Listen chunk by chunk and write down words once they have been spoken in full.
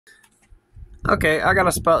Okay, I got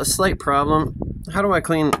a slight problem. How do I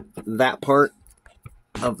clean that part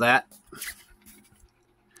of that?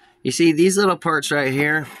 You see these little parts right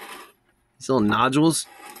here? These little nodules?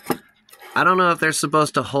 I don't know if they're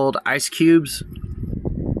supposed to hold ice cubes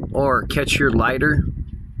or catch your lighter,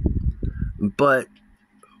 but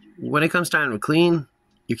when it comes time to clean,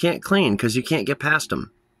 you can't clean because you can't get past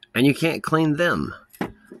them. And you can't clean them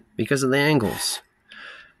because of the angles.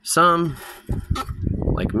 Some,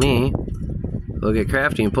 like me, will get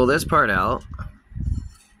crafty and pull this part out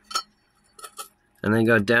and then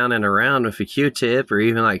go down and around with a Q-tip or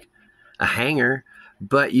even like a hanger,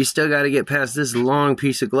 but you still got to get past this long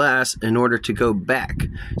piece of glass in order to go back.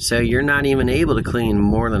 So you're not even able to clean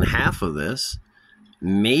more than half of this.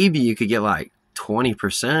 Maybe you could get like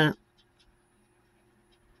 20%.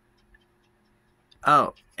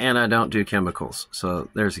 Oh, and I don't do chemicals, so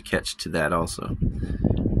there's a catch to that also.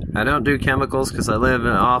 I don't do chemicals because I live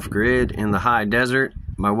off-grid in the high desert.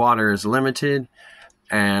 My water is limited,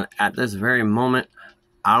 and at this very moment,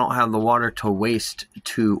 I don't have the water to waste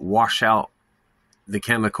to wash out the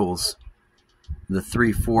chemicals the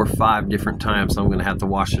 3, 4, 5 different times I'm going to have to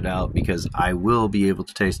wash it out, because I will be able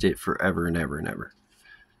to taste it forever and ever and ever.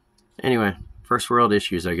 Anyway, first world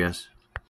issues, I guess.